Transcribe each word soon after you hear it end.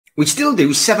We still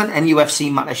do 7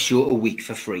 NUFC Matters show a week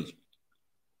for free.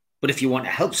 But if you want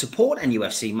to help support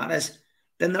NUFC Matters,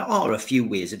 then there are a few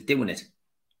ways of doing it.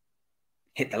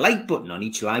 Hit the like button on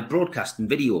each live broadcast and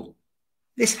video.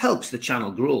 This helps the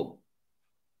channel grow.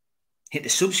 Hit the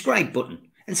subscribe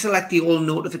button and select the all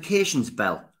notifications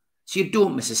bell so you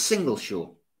don't miss a single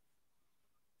show.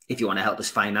 If you want to help us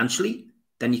financially,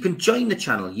 then you can join the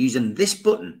channel using this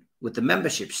button with the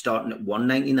membership starting at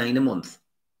 $1.99 a month.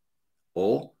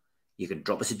 Or you can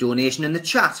drop us a donation in the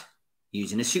chat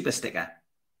using a super sticker.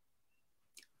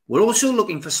 We're also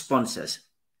looking for sponsors.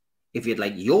 If you'd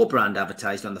like your brand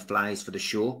advertised on the flyers for the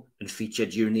show and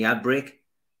featured during the ad break,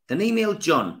 then email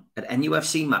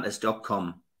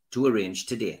john@nufcmatters.com to arrange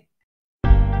today.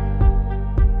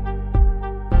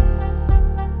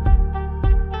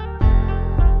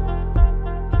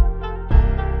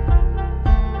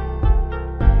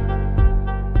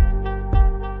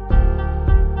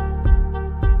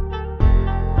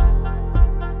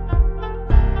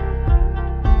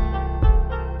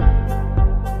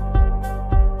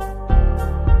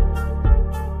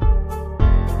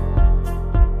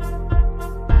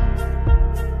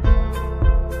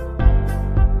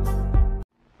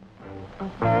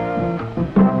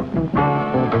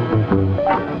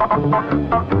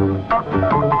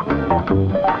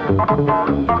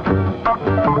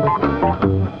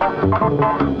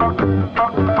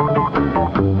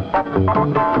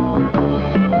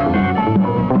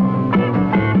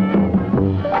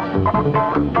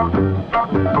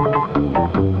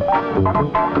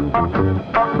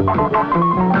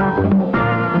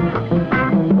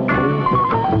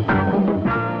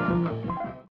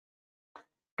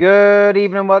 Good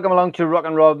evening, welcome along to Rock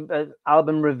and Rob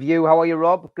album review. How are you,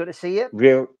 Rob? Good to see you.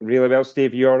 Really well,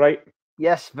 Steve. You all right?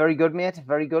 Yes, very good, mate.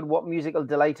 Very good. What musical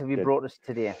delight have you brought us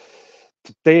today?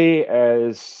 Today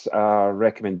is a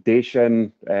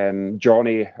recommendation.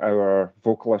 Johnny, our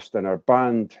vocalist in our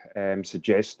band,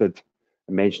 suggested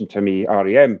and mentioned to me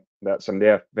REM. That's in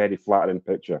there, very flattering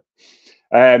picture.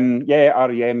 Yeah,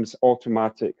 REM's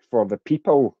Automatic for the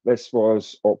People. This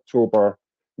was October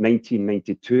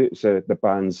 1992. It's the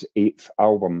band's 8th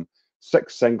album.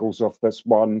 6 singles off this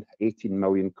one, 18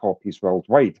 million copies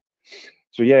worldwide.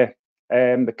 So yeah,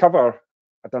 the cover,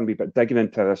 I've done a wee bit digging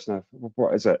into this now.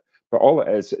 What is it? But all it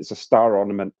is, it's a star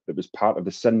ornament that was part of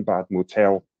the Sinbad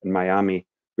Motel in Miami,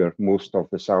 where most of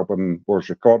this album was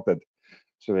recorded.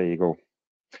 So there you go.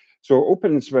 So it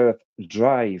opens with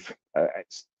Drive.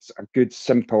 It's a good,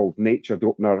 simple, natured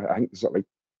opener. I think there's like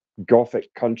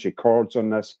gothic country chords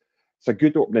on this. It's a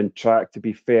good opening track, to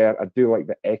be fair. I do like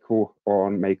the echo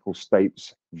on Michael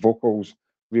Stipe's vocals.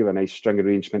 Really nice string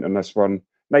arrangement on this one.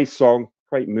 Nice song,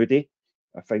 quite moody.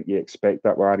 I think you expect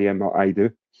that with REM, what I do.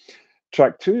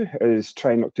 Track 2 is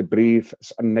Try Not to Breathe.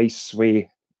 It's a nice sway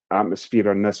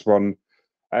atmosphere on this one.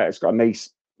 It's got a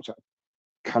nice sort of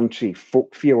country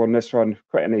folk feel on this one.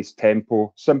 Quite a nice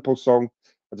tempo. Simple song.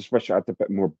 I just wish I had a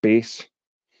bit more bass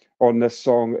on this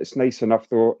song. It's nice enough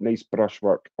though. Nice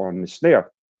brushwork on the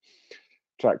snare.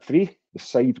 Track 3, The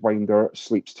Sidewinder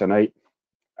Sleeps Tonight.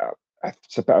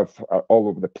 It's a bit of all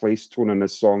over the place tone in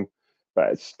this song,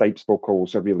 but Stipe's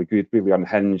vocals are really good, really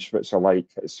unhinged, which I like.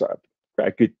 It's sort of a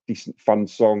good, decent, fun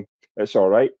song. It's all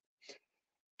right.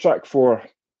 Track 4,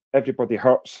 Everybody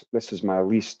Hurts. This is my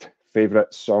least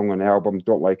favourite song on the album.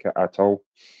 Don't like it at all.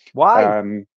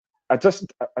 Why? I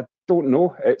don't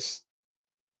know.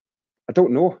 I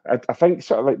don't know. I think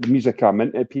sort of like the music I'm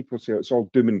into, people say it's all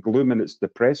doom and gloom and it's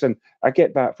depressing. I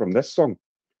get that from this song.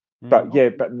 But yeah,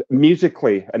 but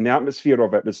musically and the atmosphere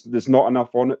of it, there's not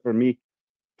enough on it for me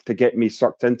to get me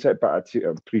sucked into it. But I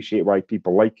appreciate why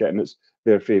people like it and it's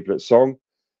their favourite song.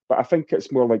 But I think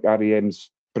it's more like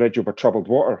REM's Bridge Over Troubled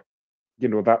Water, you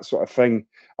know, that sort of thing.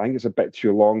 I think it's a bit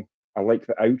too long. I like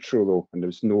the outro though, and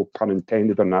there's no pun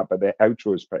intended on that, but the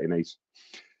outro is pretty nice.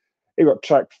 You got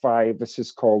track 5. This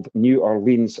is called New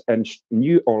Orleans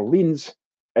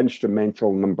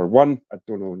Instrumental Number 1. I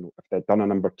don't know if they've done a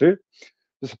number 2.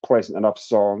 It's a pleasant enough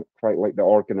song. Quite like the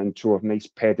organ intro. Nice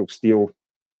pedal steel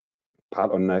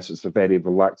part on this. It's a very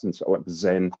relaxing, sort of like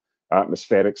Zen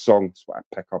atmospheric song. That's what I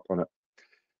pick up on it.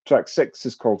 Track 6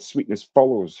 is called Sweetness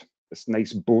Follows. This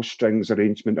nice bowstrings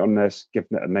arrangement on this,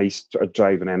 giving it a nice sort of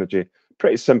drive and energy.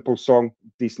 Pretty simple song,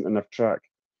 decent enough track.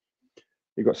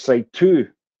 You got side 2.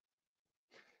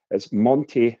 It's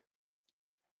Monty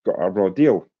Got a Raw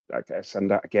Deal, I guess,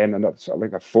 and that again, another sort of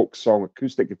like a folk song,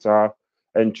 acoustic guitar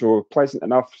intro, pleasant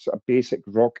enough, sort of basic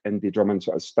rock indie drumming,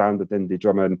 sort of standard indie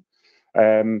drumming.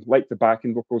 Like the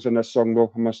backing vocals in this song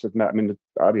though, I must admit. I mean, the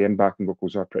REM backing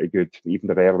vocals are pretty good. Even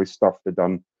the early stuff they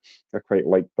done, I quite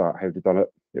liked that, how they done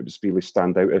it. It was really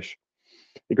standoutish.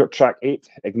 You got track 8,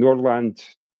 Ignoreland,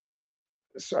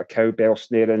 sort of cowbell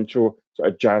snare intro, sort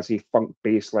of jazzy funk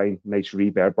bass line, nice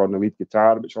reverb on the lead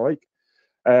guitar, which I like.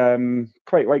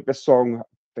 Quite like this song. I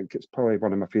think it's probably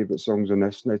one of my favourite songs on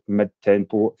this. Nice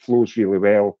mid-tempo, it flows really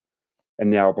well in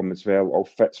the album as well. All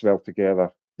fits well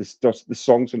together. The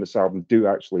songs on this album do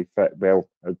actually fit well.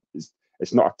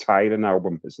 It's not a tiring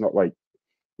album. It's not like,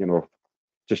 you know,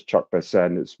 just chuck this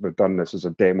in. We've done this as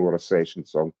a demo or a session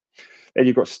song. Then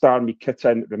you've got Star Me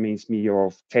Kitten. It reminds me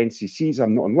of 10cc's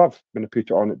I'm Not in Love when I put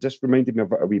it on. It just reminded me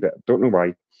of it a wee bit. Don't know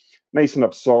why. Nice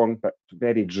enough song, but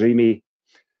very dreamy,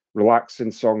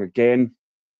 relaxing song again.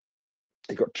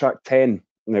 You've got track 10.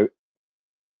 Now,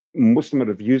 most of my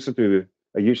reviews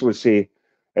I usually say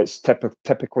it's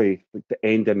typically like the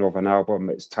ending of an album.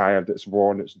 It's tired, it's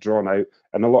worn, it's drawn out,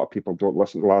 and a lot of people don't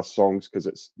listen to last songs because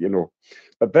it's, you know.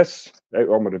 But this, out of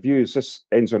all my reviews, this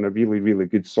ends on a really, really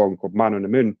good song called Man on the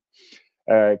Moon.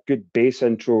 Good bass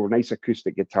intro, nice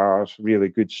acoustic guitars, really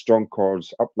good strong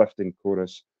chords, uplifting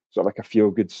chorus, sort of like a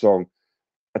feel-good song.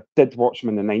 I did watch them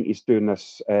in the 90s doing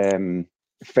this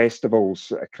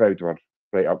festivals. A crowd were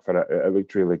right up for it. It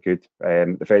looked really good.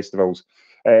 The festivals.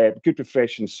 Good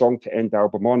refreshing song to end the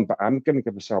album on, but I'm going to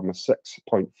give this album a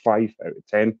 6.5 out of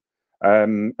 10. I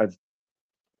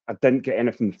didn't get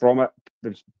anything from it.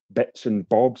 There's bits and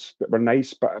bobs that were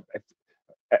nice, but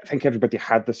I think everybody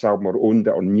had this album or owned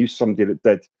it or knew somebody that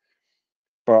did.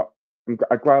 But I'm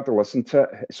glad I listened to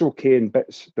it. It's okay in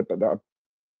bits, but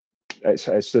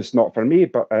it's just not for me.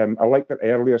 But I like that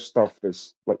earlier stuff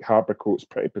is like Harbourcoat's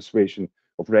Pretty Persuasion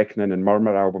of Reckoning and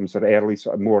Murmur albums, are early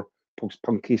sort of more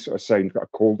post-punky sort of sound, got a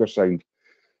colder sound.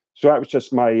 So that was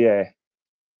just my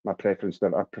my preference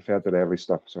there. I preferred the early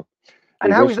stuff. So,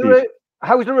 and how's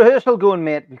the rehearsal going,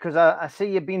 mate? Because I see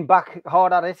you've been back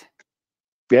hard at it.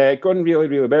 Yeah, going really,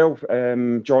 really well.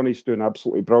 Johnny's doing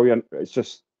absolutely brilliant. It's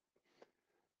just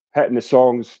hitting the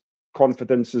songs,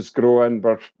 confidence is growing.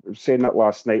 We're saying that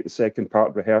last night, the second part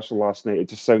of rehearsal last night, it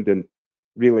just sounded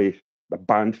really a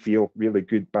band feel, really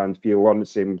good band feel on the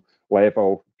same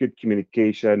level, good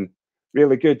communication,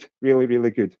 really good, really,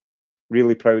 really good.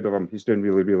 Really proud of him. He's doing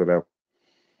really, really well.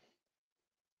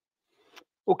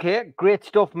 Okay, great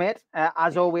stuff, mate.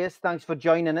 As always, thanks for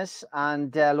joining us,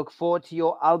 and look forward to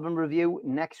your album review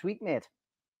next week, mate.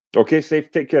 Okay, safe.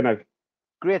 Take care now.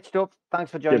 Great stuff.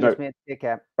 Thanks for joining us, mate. Take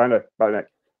care. Bye now. Bye now.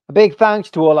 A big thanks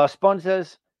to all our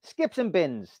sponsors: Skips and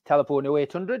Bins, telephone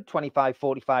 0800 25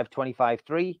 45 25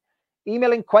 3,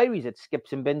 email inquiries at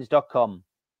skipsandbins.com,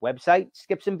 website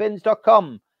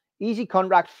skipsandbins.com, easy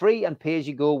contract free and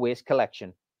pay-as-you-go waste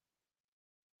collection.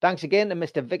 Thanks again to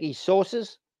Mr. Vicky's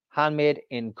Sauces, handmade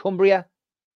in Cumbria.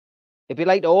 If you'd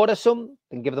like to order some,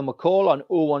 then give them a call on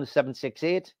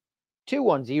 01768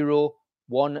 210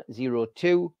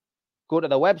 102. Go to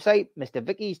the website,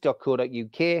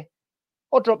 mrvickys.co.uk,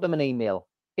 or drop them an email,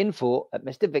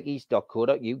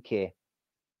 info@mrvickys.co.uk.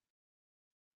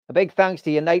 A big thanks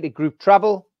to United Group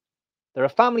Travel. They're a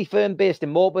family firm based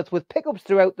in Morpeth with pickups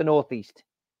throughout the Northeast.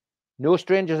 No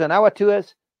strangers on our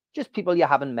tours, just people you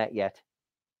haven't met yet.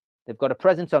 They've got a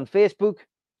presence on Facebook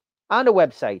and a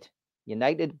website,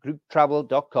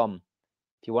 unitedgrouptravel.com.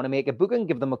 If you want to make a booking,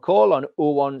 give them a call on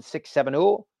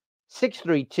 01670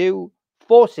 632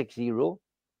 460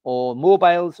 or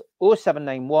mobiles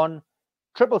 0791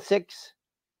 666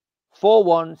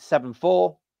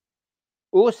 4174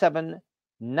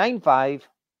 0795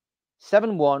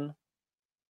 71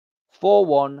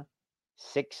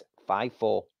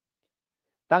 41654.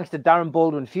 Thanks to Darren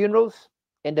Baldwin Funerals,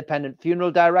 independent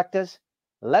funeral directors.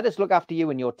 Let us look after you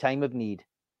in your time of need.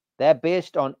 They're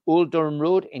based on Old Durham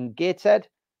Road in Gateshead,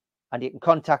 and you can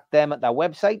contact them at their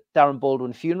website,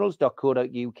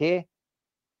 darrenbaldwinfunerals.co.uk.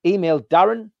 Email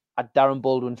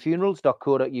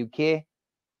darren@darrenbaldwinfunerals.co.uk,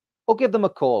 or give them a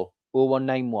call,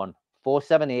 0191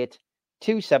 478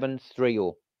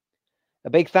 2730. A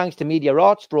big thanks to Media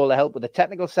Arts for all the help with the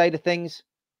technical side of things.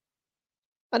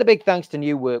 And a big thanks to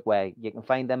New Workwear. You can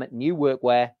find them at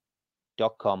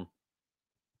newworkwear.com.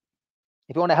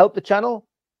 If you want to help the channel,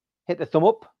 hit the thumb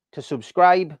up to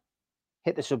subscribe,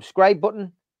 hit the subscribe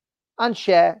button, and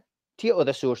share to your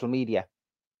other social media.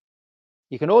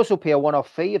 You can also pay a one-off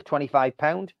fee of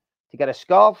 £25 to get a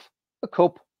scarf, a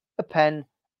cup, a pen,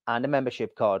 and a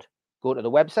membership card. Go to the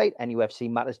website,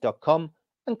 nufcmatters.com,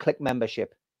 and click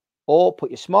membership, or put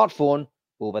your smartphone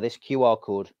over this QR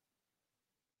code.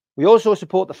 We also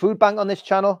support the food bank on this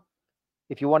channel.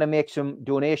 If you want to make some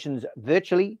donations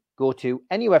virtually, go to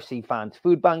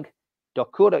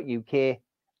nufcfansfoodbank.co.uk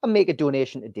and make a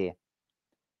donation today.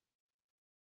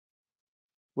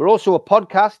 We're also a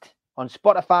podcast on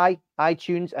Spotify,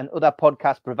 iTunes, and other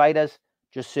podcast providers.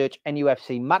 Just search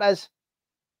NUFC Matters.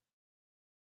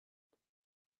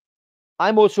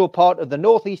 I'm also part of the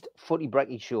Northeast Footy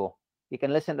Brekkie Show. You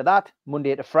can listen to that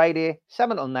Monday to Friday,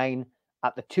 7 till 9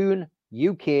 at the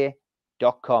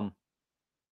tuneuk.com.